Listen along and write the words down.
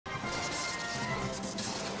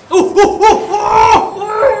Okay,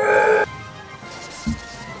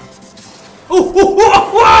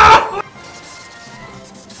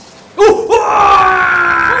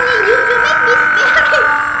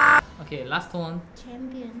 last one.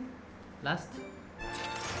 Champion. Last.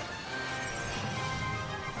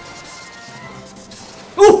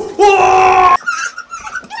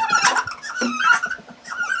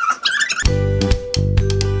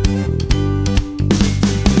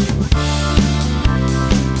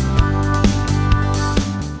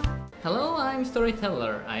 Hello, I'm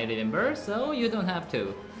Storyteller. I remember, so you don't have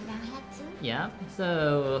to. Don't have to. Yeah,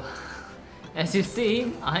 so as you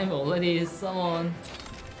see, I'm already someone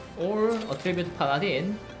or a tribute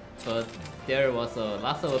paladin, but there was a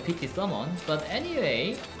lots of PT summon. But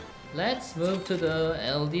anyway, let's move to the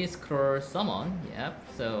LD scroll summon. Yep,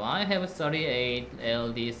 so I have 38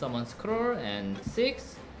 LD summon scroll and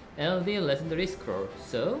 6 LD legendary scroll.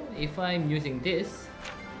 So if I'm using this,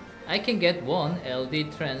 I can get one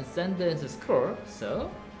LD transcendence scroll.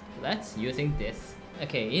 So let's using this.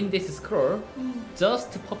 Okay, in this scroll,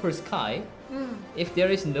 just purple sky. If there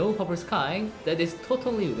is no purple sky, that is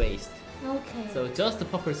totally waste. Okay. So just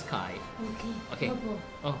purple sky. Okay. Okay. Purple.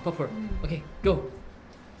 Oh, purple. Okay, go.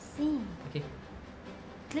 See. Okay.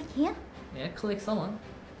 Click here. Yeah, click someone.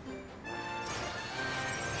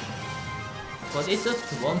 But it's just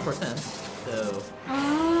 1%. So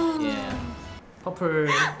Oh. yeah, purple.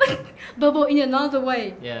 Bubble in another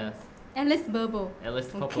way. Yes, At least bubble. at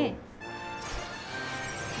least purple. Okay.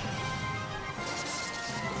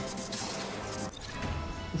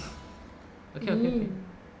 Okay.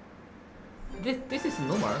 This is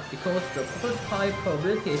normal because the purple sky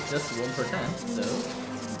probability is just 1%. So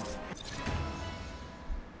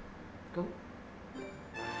go.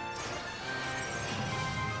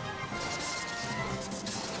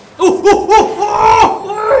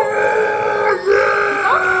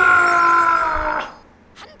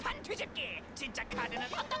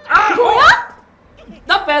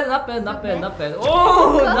 Not bad, not bad, not bad, not bad.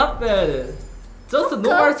 Oh, not bad. Just a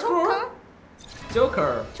normal scroll.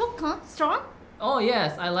 Joker. Choker. Strong. Oh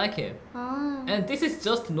yes, I like it. Ah. And this is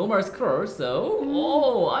just normal scroll, so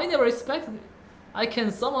oh, I never expected I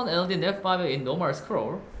can summon LD NAT5 in normal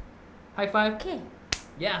scroll. High five. Okay.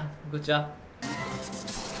 Yeah, good job.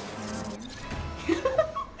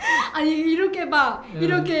 아니 이렇게 봐.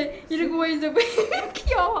 이렇게 보이죠?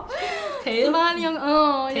 귀여워. Tail. 스마일링.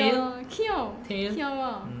 Tail. 야, 귀여워. Tail.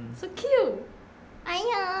 귀여워. So cute.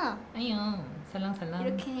 아야. 아유, 살랑살랑.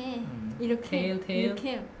 이렇게. Tail, tail.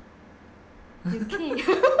 이렇게.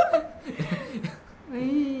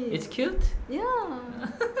 에이. It's cute. Yeah.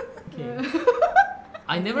 Okay.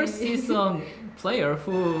 I never see some player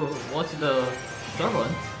who watch the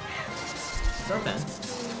serpent.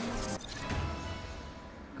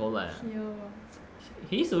 Golem. 귀여워.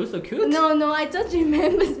 He's also cute. No, I just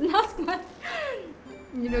remember the last one.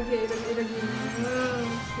 이렇게.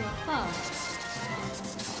 귀엽다.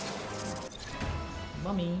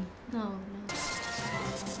 Mommy. No.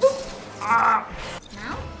 Ah.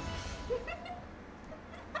 Now?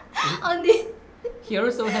 Only. He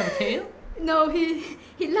also have a tail. No, he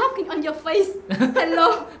laughing on your face.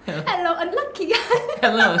 Hello, unlucky guy.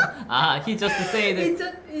 Hello. He just said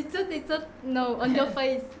It's just no on your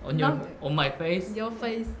face. on my face. Your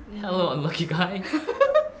face. Hello, unlucky guy.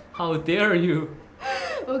 How dare you?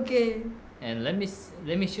 Okay. And let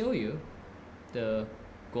me show you the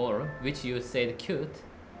girl which you said cute.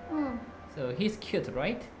 So he's cute,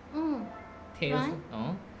 right? Tails. Right.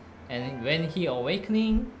 Oh. And when he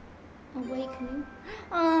awakening. Awakening.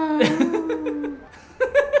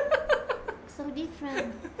 So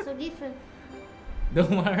different. No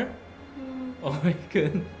more.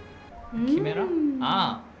 Awaken. Chimera.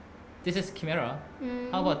 This is Chimera.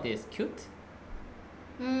 How about this? Cute.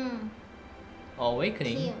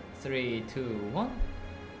 Awakening. Cute. 3, 2, 1.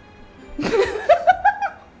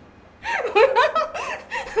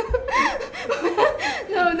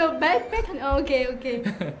 No, back. Okay.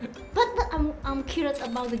 But I'm curious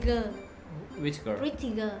about the girl. Which girl?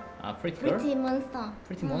 Pretty girl. Pretty girl. Pretty monster.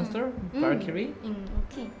 Pretty monster. Valkyrie.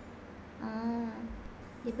 오케이.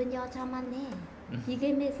 예쁜 여자만 해.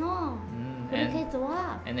 이게임에서 그렇게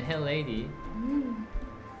좋아. And the hell lady.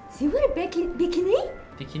 She wear bikini?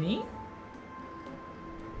 Bikini?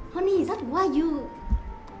 Honey, is that why you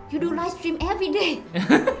do live stream every day?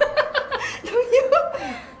 Don't you?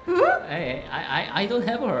 Huh? I don't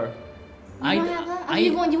have her. You don't have her?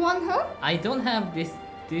 You want her? I don't have this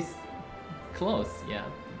clothes. Yeah.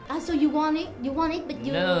 So you want it, but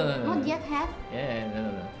you No. not yet have? Yeah.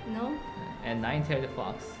 No. No. And nine-tailed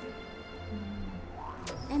fox.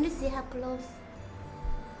 And let's see her clothes.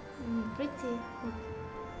 Pretty.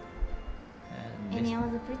 And I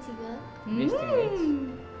was a pretty girl.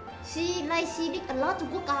 Investigate. She did a lot to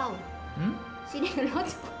work out. Hmm? She did a lot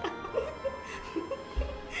to work out.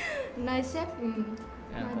 Nice chef. And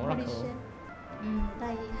Nice body Oracle. shape.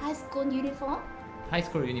 Like high school uniform. High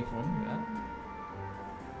school uniform. Yeah.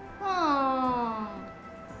 Oh,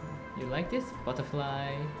 You like this?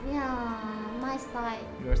 Butterfly. yeah, my style.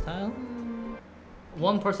 Your style?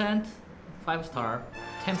 1% 5 star,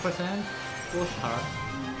 10% 4 star,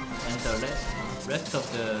 and the rest of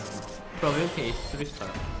the probability is 3 star.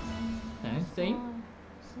 And same.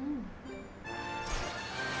 Same.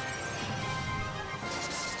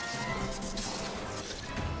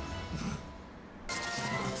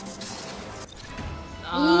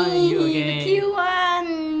 You The again. cute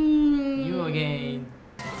one. You again.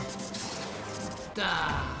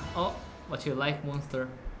 Oh, what you like, monster?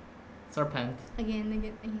 Serpent.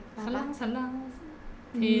 Again. Salang, salang.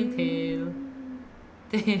 Tail.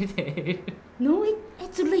 No,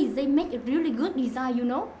 actually they make a really good design, you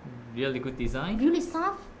know? Really good design. Really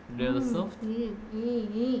soft. Really soft.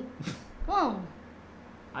 Oh,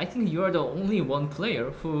 I think you are the only one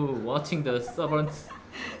player who watching the serpent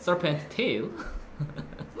tail.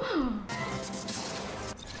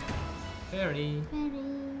 Fairy. very.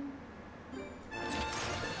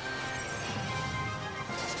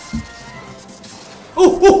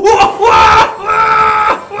 Oh!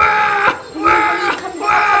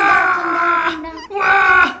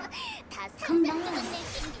 Come down.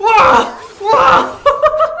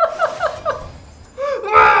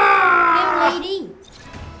 Hey, lady.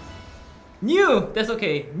 New! That's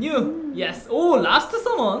okay. New! Yes. Oh, last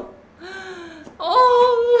summon!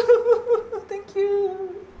 Oh! Thank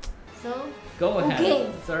you. So Go ahead,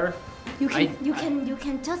 Okay. sir. you I-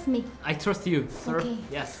 can trust me. I trust you, sir. Okay.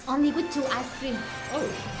 Yes. Only with 2 ice cream. Oh.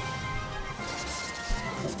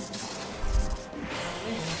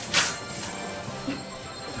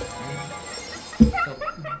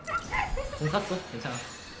 공 샀어? 괜찮아.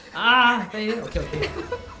 아, 네. 오케이.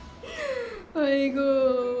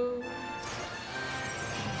 아이고.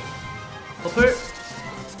 퍼플.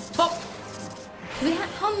 퍽. We have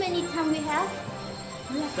how many time we have?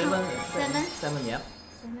 We have Seven. Seven. Seven, yep.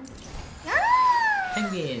 Seven. Ah!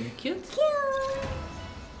 Penguin, cute. Cute.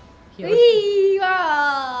 He also, Wee,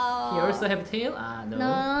 wow. he also have tail? Ah, no.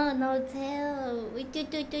 No tail. We do.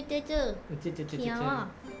 귀여워.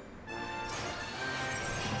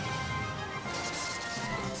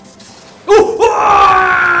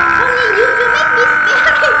 You make me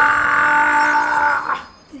scary.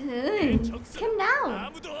 Dude, calm down.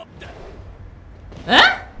 아무도 없다. 에?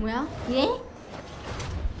 Well, yeah.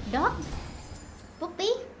 Dog. Puppy.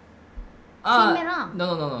 Ah, Camera.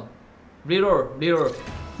 no. Reroll.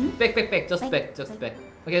 Back. Just Back. back.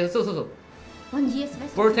 Okay, so. 1 year special.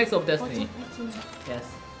 Vortex of Destiny. Vortex. Yes.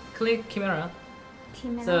 Click camera.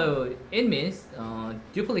 Camera. So it means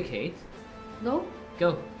duplicate. Go.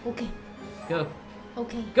 Go. Okay.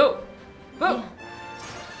 Go. Yeah.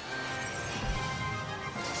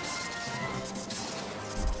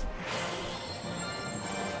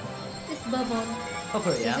 It's bubble.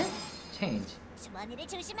 Purple, yeah. Is it? Change. 주머니를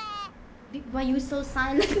조심해. Why you so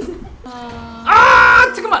silent?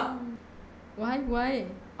 아, 잠깐만. Why?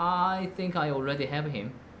 I think I already have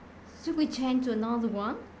him. Should we change to another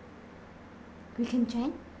one? We can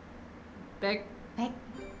change. Back.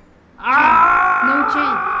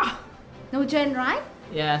 Ah! No change, right?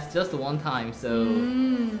 Yes, just one time. So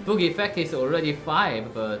book effect is already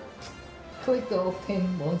 5, but click the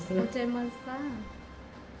obtain monster. No change monster.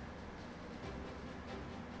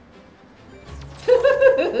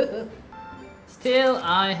 Still,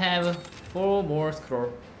 I have 4 more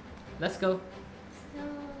scroll. Let's go.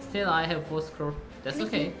 Still, I have 4 scroll. That's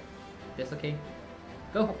okay. That's okay.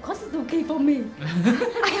 Go. Of course it's okay for me.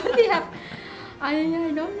 I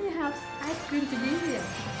only have ice cream to give here.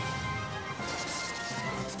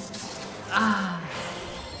 Ah.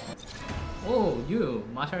 Oh, you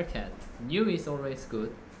martial cat. You is always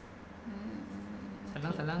good.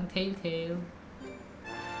 살랑살랑 tail.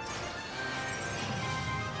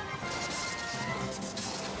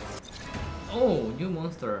 Oh, new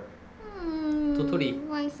monster. Totally.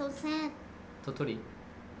 Why so sad? Totori.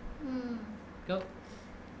 Go.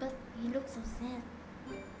 But he looks so sad.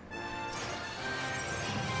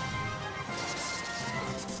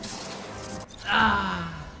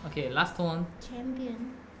 Ah. Okay, last one.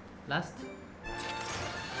 Champion. Last.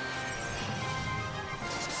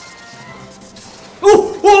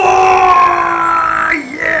 Oh!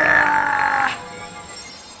 Yeah!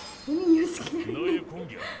 You scared me. 너의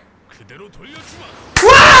공격 그대로 돌려주마.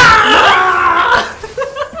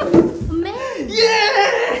 Man!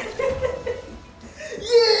 Yeah!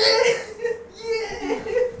 Yeah!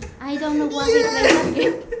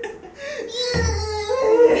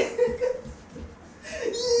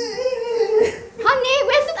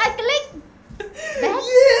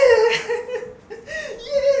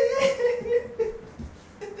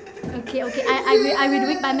 I will do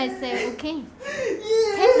it by myself. Okay.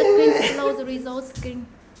 Tap the screen to close the result screen.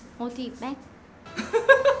 Hold it back.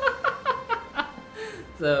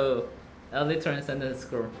 So, early transcendent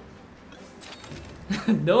scroll.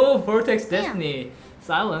 No vortex destiny.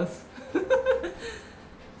 Silence.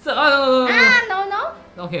 So, oh,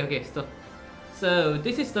 No. Okay, stop. So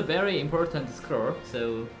this is the very important scroll.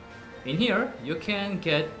 So in here you can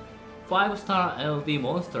get 5-star LD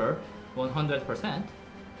monster 100%.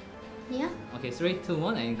 Yeah. Okay, 3, 2,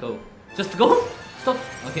 1 and go. Just go. Stop.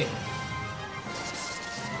 Okay.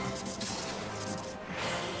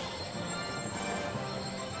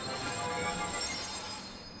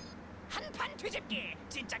 한판 뒤집기.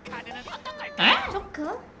 진짜 카드는 어떤 걸까? Eh?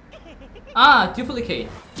 Joker. Ah, duplicate.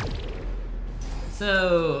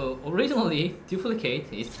 So originally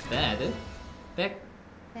duplicate is bad. Back.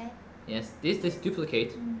 Back. Yes, this is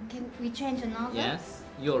duplicate. Can we change another? Yes,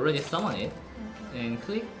 you already summon it. Okay. And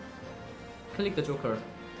click the Joker.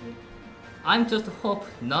 I'm just hope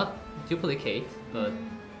not duplicate, but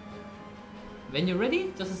when you're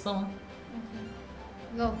ready, just summon.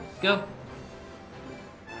 Okay. Go. Go.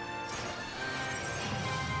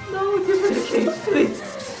 No duplicate, please.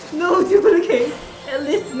 No duplicate. At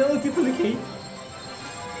least no duplicate.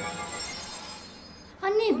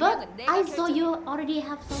 Honey, but I saw you already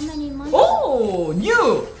have so many money. Oh,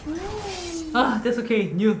 new. Mm. Ah, that's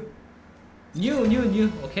okay. New.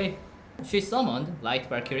 Okay. She summoned Light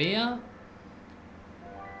Valkyria,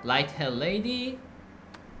 Light Hell Lady,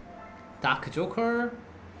 Dark Joker,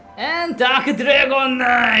 and Dark Dragon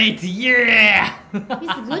Knight. Yeah.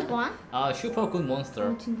 It's a good one. Super good monster.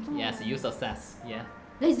 Oh, 진짜? Yes, you success. Yeah.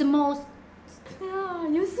 That's the most. Yeah,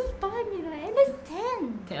 you should buy me like at least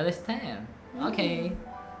 10. At least 10. Okay.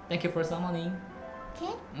 Thank you for summoning.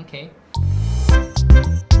 Okay. Okay.